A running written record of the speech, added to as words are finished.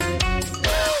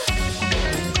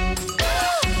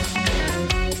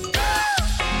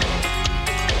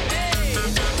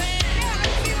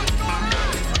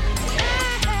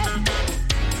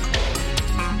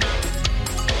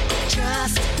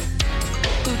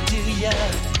ya.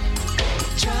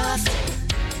 Just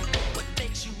what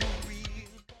makes you real.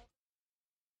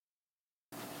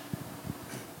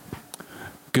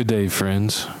 Good day,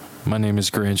 friends. My name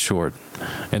is Grant Short,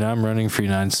 and I'm running for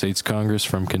United States Congress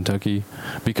from Kentucky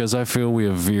because I feel we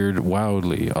have veered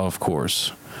wildly off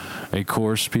course. A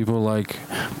course people like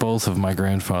both of my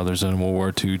grandfathers in World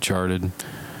War II charted.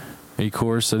 A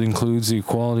course that includes the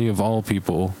equality of all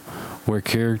people, where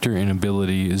character and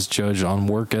ability is judged on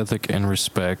work ethic and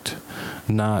respect,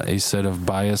 not a set of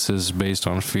biases based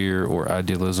on fear or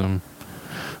idealism.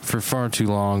 For far too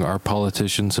long, our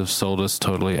politicians have sold us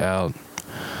totally out.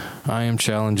 I am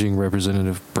challenging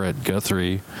Representative Brett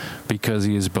Guthrie because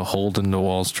he is beholden to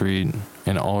Wall Street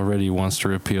and already wants to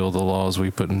repeal the laws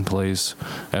we put in place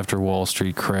after Wall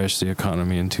Street crashed the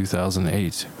economy in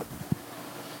 2008.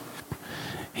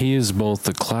 He is both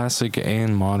the classic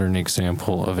and modern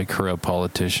example of a corrupt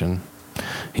politician.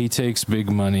 He takes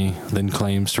big money, then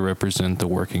claims to represent the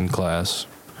working class,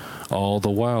 all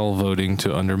the while voting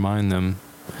to undermine them.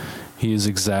 He is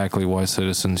exactly why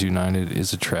Citizens United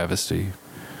is a travesty.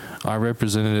 Our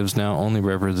representatives now only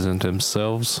represent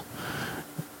themselves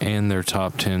and their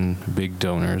top 10 big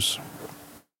donors.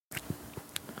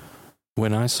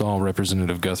 When I saw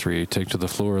Representative Guthrie take to the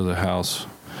floor of the House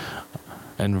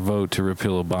and vote to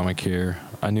repeal Obamacare,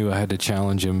 I knew I had to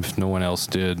challenge him if no one else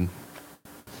did.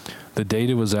 The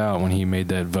data was out when he made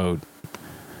that vote.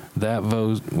 That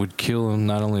vote would kill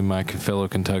not only my fellow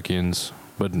Kentuckians,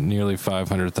 but nearly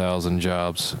 500,000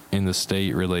 jobs in the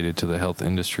state related to the health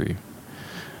industry.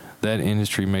 That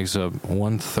industry makes up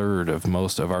 1/3 of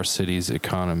most of our city's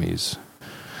economies.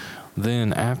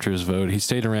 Then, after his vote, he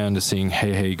stayed around to sing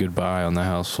Hey Hey Goodbye on the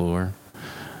House floor.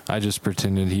 I just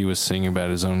pretended he was singing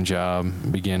about his own job,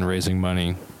 began raising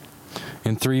money.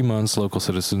 In 3 months, local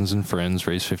citizens and friends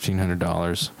raised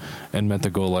 $1,500 and met the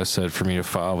goal I set for me to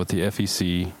file with the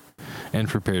FEC and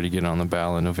prepare to get on the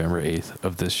ballot November 8th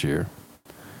of this year.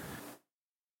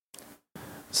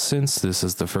 Since this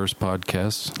is the first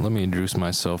podcast, let me introduce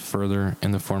myself further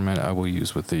in the format I will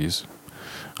use with these.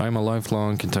 I am a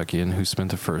lifelong Kentuckian who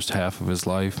spent the first half of his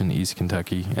life in East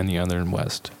Kentucky and the other in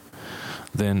West,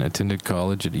 then attended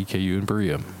college at EKU in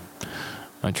Berea.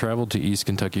 I traveled to East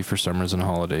Kentucky for summers and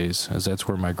holidays, as that's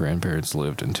where my grandparents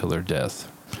lived until their death.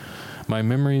 My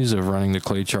memories of running the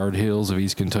clay-charred hills of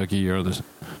East Kentucky are the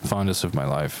fondest of my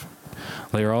life.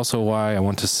 They are also why I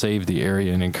want to save the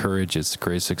area and encourage its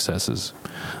great successes.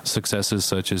 Successes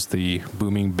such as the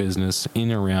booming business in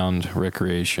and around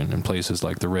recreation in places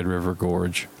like the Red River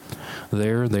Gorge.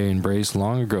 There, they embraced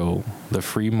long ago the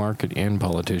free market, and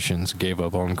politicians gave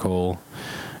up on coal,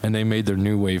 and they made their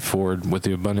new way forward with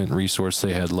the abundant resource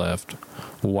they had left.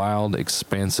 Wild,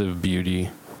 expansive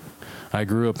beauty. I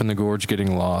grew up in the gorge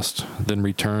getting lost, then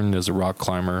returned as a rock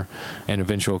climber and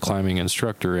eventual climbing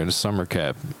instructor in a summer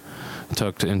camp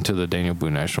tucked into the Daniel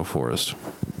Boone National Forest.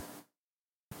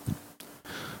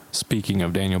 Speaking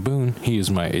of Daniel Boone, he is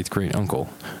my 8th grade uncle.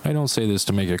 I don't say this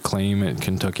to make a claim at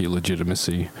Kentucky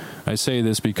legitimacy. I say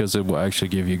this because it will actually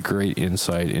give you great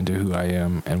insight into who I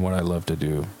am and what I love to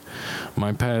do.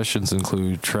 My passions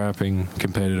include trapping,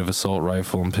 competitive assault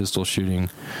rifle and pistol shooting,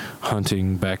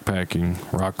 hunting, backpacking,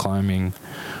 rock climbing,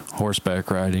 horseback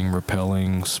riding,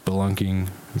 rappelling, spelunking,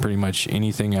 pretty much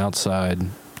anything outside.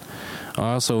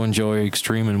 I also enjoy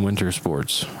extreme and winter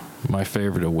sports, my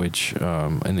favorite of which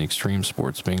in the extreme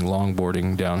sports being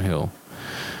longboarding downhill.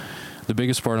 The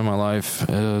biggest part of my life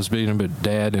is being a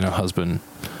dad and a husband.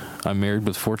 I'm married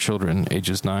with 4 children,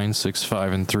 ages 9, 6,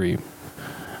 5, and 3.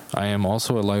 I am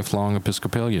also a lifelong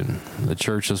Episcopalian. The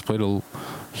church has played a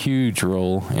huge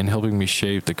role in helping me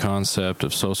shape the concept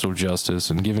of social justice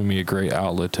and giving me a great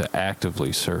outlet to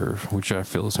actively serve, which I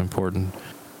feel is important.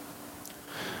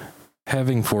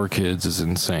 Having 4 kids is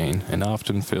insane and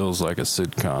often feels like a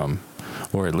sitcom,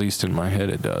 or at least in my head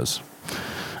it does.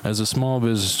 As a small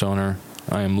business owner,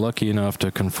 I am lucky enough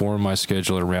to conform my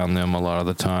schedule around them a lot of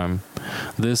the time.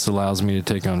 This allows me to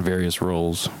take on various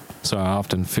roles, so I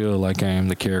often feel like I am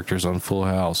the characters on Full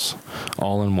House,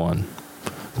 all in one.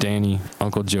 Danny,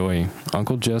 Uncle Joey,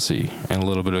 Uncle Jesse, and a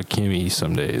little bit of Kimmy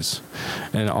some days,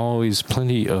 and always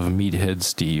plenty of Meathead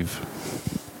Steve.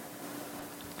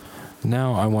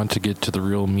 Now I want to get to the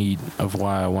real meat of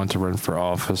why I want to run for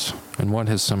office and what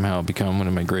has somehow become one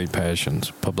of my great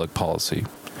passions, public policy.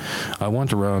 I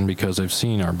want to run because I've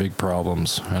seen our big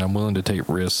problems and I'm willing to take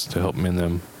risks to help mend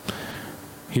them.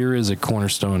 Here is a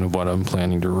cornerstone of what I'm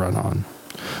planning to run on.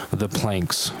 The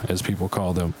planks, as people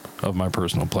call them, of my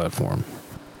personal platform.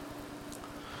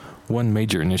 One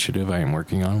major initiative I am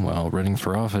working on while running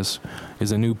for office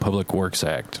is a new Public Works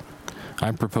Act.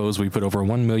 I propose we put over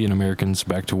 1 million Americans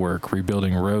back to work,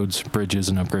 rebuilding roads, bridges,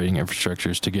 and upgrading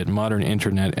infrastructures to get modern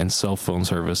internet and cell phone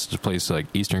service to places like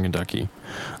Eastern Kentucky.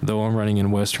 Though I'm running in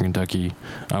Western Kentucky,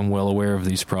 I'm well aware of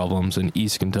these problems in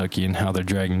East Kentucky and how they're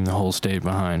dragging the whole state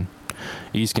behind.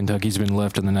 East Kentucky's been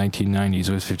left in the 1990s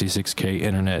with 56K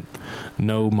internet.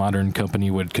 No modern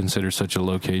company would consider such a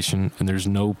location, and there's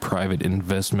no private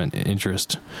investment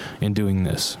interest in doing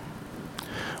this.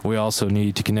 We also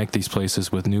need to connect these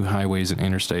places with new highways and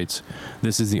interstates.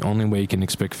 This is the only way you can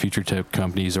expect future tech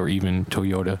companies or even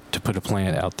Toyota to put a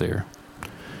plant out there.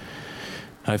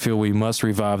 I feel we must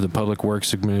revive the Public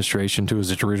Works Administration to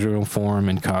its original form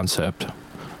and concept.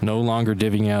 No longer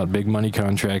divvying out big money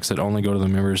contracts that only go to the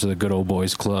members of the Good Old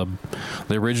Boys Club.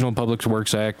 The original Public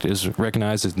Works Act is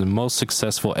recognized as the most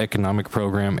successful economic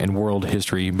program in world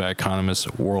history by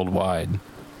economists worldwide.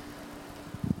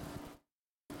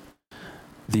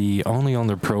 The only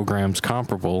other programs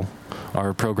comparable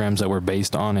are programs that were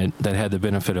based on it that had the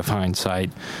benefit of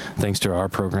hindsight, thanks to our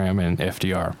program and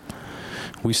FDR.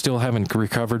 We still haven't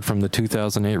recovered from the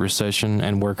 2008 recession,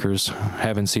 and workers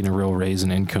haven't seen a real raise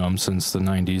in income since the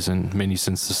 90s and many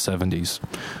since the 70s.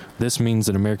 This means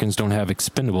that Americans don't have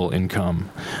expendable income.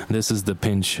 This is the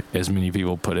pinch, as many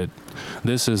people put it.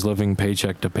 This is living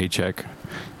paycheck to paycheck.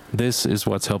 This is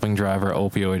what's helping drive our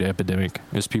opioid epidemic,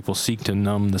 as people seek to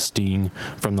numb the sting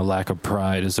from the lack of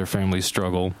pride as their families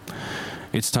struggle.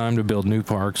 It's time to build new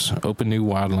parks, open new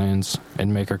wildlands,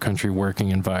 and make our country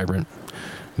working and vibrant.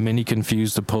 Many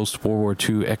confuse the post-World War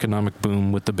II economic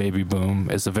boom with the baby boom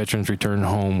as the veterans returned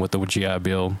home with the GI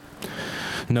Bill.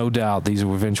 No doubt these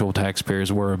eventual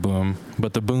taxpayers were a boom,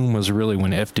 but the boom was really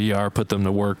when FDR put them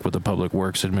to work with the Public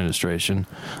Works Administration.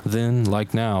 Then,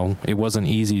 like now, it wasn't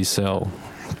an easy sell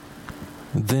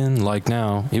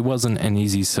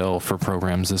for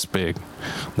programs this big.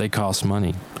 They cost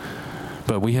money.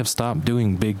 But we have stopped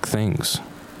doing big things.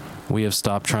 We have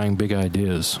stopped trying big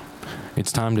ideas.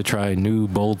 It's time to try new,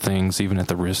 bold things, even at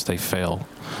the risk they fail.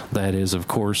 That is, of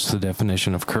course, the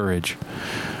definition of courage.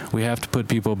 We have to put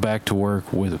people back to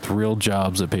work with real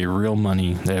jobs that pay real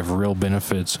money, that have real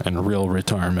benefits, and real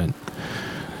retirement.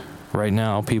 Right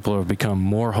now, people have become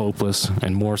more hopeless,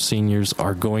 and more seniors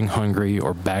are going hungry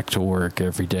or back to work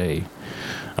every day.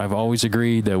 I've always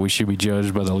agreed that we should be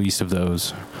judged by the least of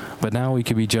those, but now we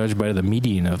can be judged by the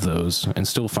median of those and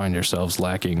still find ourselves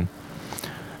lacking.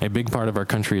 A big part of our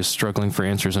country is struggling for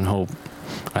answers and hope.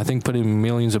 I think putting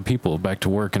millions of people back to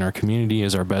work in our community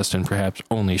is our best and perhaps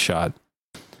only shot,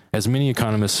 as many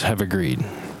economists have agreed.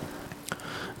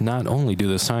 Not only do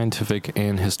the scientific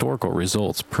and historical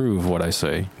results prove what I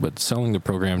say, but selling the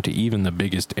program to even the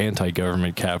biggest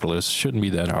anti-government capitalists shouldn't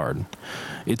be that hard.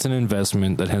 It's an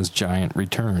investment that has giant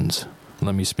returns.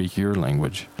 Let me speak your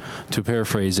language. To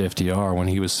paraphrase FDR when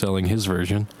he was selling his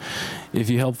version,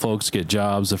 if you help folks get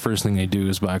jobs, the first thing they do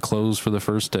is buy clothes for the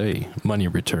first day, money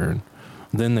return.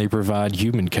 Then they provide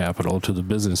human capital to the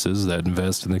businesses that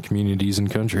invest in the communities and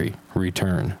country,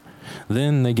 return.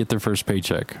 Then they get their first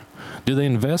paycheck. Do they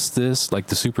invest this like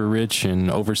the super rich in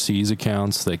overseas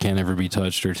accounts that can't ever be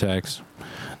touched or taxed?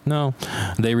 No,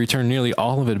 they return nearly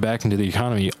all of it back into the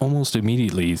economy almost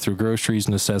immediately through groceries,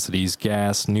 necessities,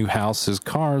 gas, new houses,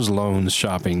 cars, loans,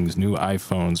 shoppings, new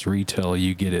iPhones, retail,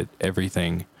 you get it,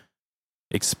 everything.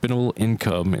 Expendable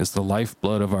income is the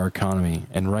lifeblood of our economy,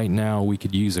 and right now we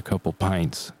could use a couple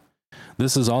pints.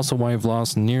 This is also why we've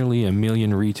lost nearly 1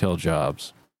 million retail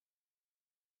jobs.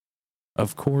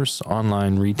 Of course,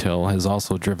 online retail has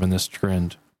also driven this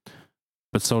trend,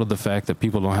 but so did the fact that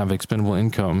people don't have expendable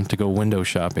income to go window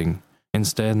shopping.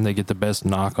 Instead, they get the best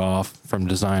knockoff from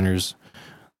designers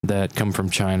that come from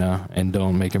China and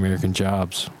don't make American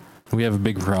jobs. We have a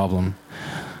big problem,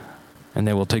 and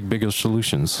they will take bigger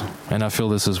solutions, and I feel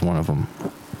this is one of them.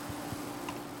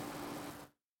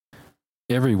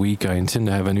 Every week, I intend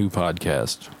to have a new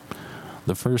podcast.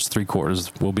 The first 3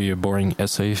 quarters will be a boring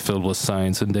essay filled with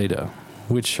science and data,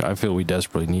 which I feel we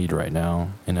desperately need right now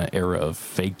in an era of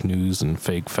fake news and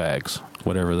fake facts,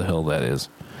 whatever the hell that is.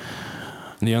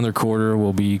 The other quarter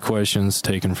will be questions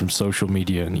taken from social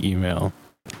media and email.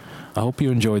 I hope you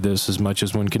enjoyed this as much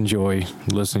as one can enjoy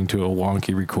listening to a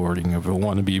wonky recording of a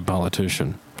wannabe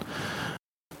politician.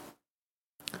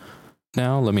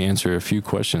 Now let me answer a few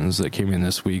questions that came in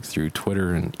this week through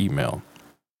Twitter and email.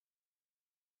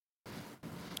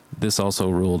 This also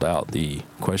ruled out the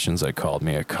questions that called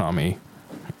me a commie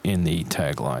in the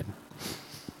tagline.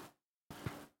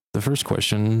 The first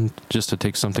question, just to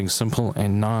take something simple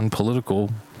and non-political,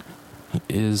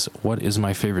 is what is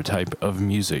my favorite type of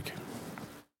music?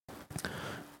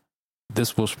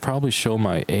 This will probably show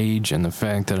my age and the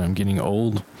fact that I'm getting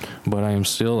old, but I am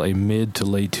still a mid to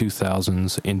late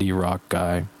 2000s indie rock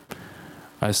guy.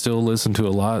 I still listen to a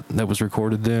lot that was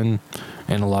recorded then,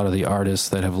 and a lot of the artists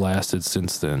that have lasted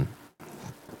since then.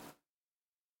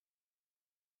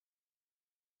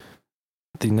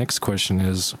 The next question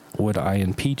is, would I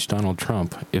impeach Donald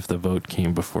Trump if the vote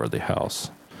came before the House?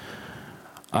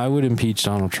 I would impeach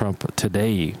Donald Trump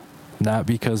today, not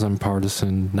because I'm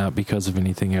partisan, not because of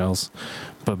anything else,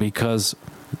 but because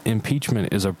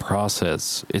impeachment is a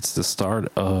process. It's the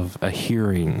start of a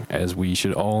hearing, as we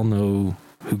should all know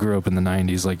who grew up in the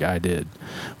 90s like I did.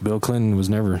 Bill Clinton was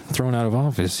never thrown out of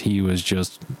office. He was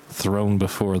just thrown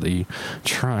before the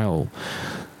trial.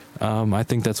 I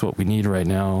think that's what we need right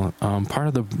now. Part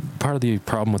of the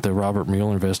problem with the Robert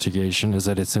Mueller investigation is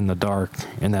that it's in the dark,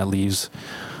 and that leaves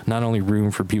not only room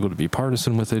for people to be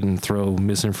partisan with it and throw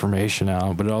misinformation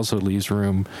out, but it also leaves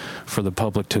room for the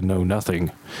public to know nothing.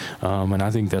 And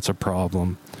I think that's a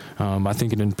problem. I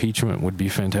think an impeachment would be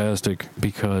fantastic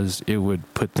because it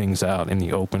would put things out in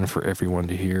the open for everyone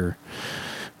to hear.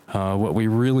 What we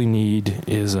really need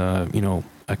is a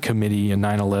committee, a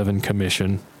 9/11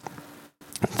 commission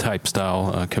type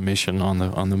style commission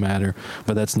on the matter,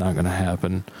 but that's not going to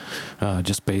happen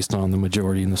just based on the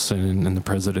majority in the Senate and the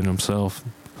president himself.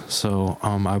 So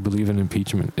I believe in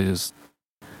impeachment is.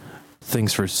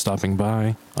 Thanks for stopping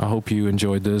by. I hope you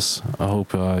enjoyed this. I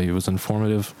hope it was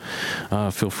informative.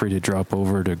 Feel free to drop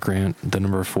over to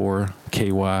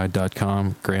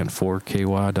grant4ky.com,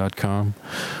 grant4ky.com,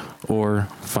 or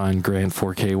find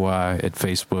Grant4KY at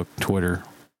Facebook, Twitter,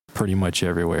 pretty much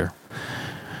everywhere.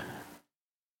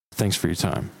 Thanks for your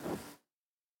time.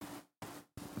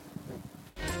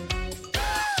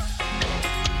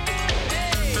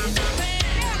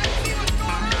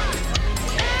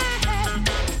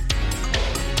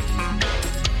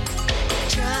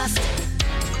 Trust,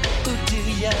 who do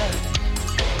ya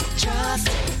trust?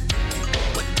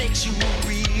 What makes you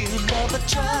real love or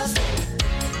trust?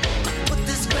 I put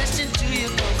this question to you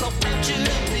 'cause I want you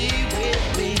to be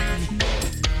with me.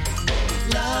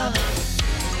 Love,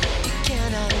 you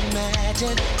cannot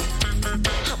imagine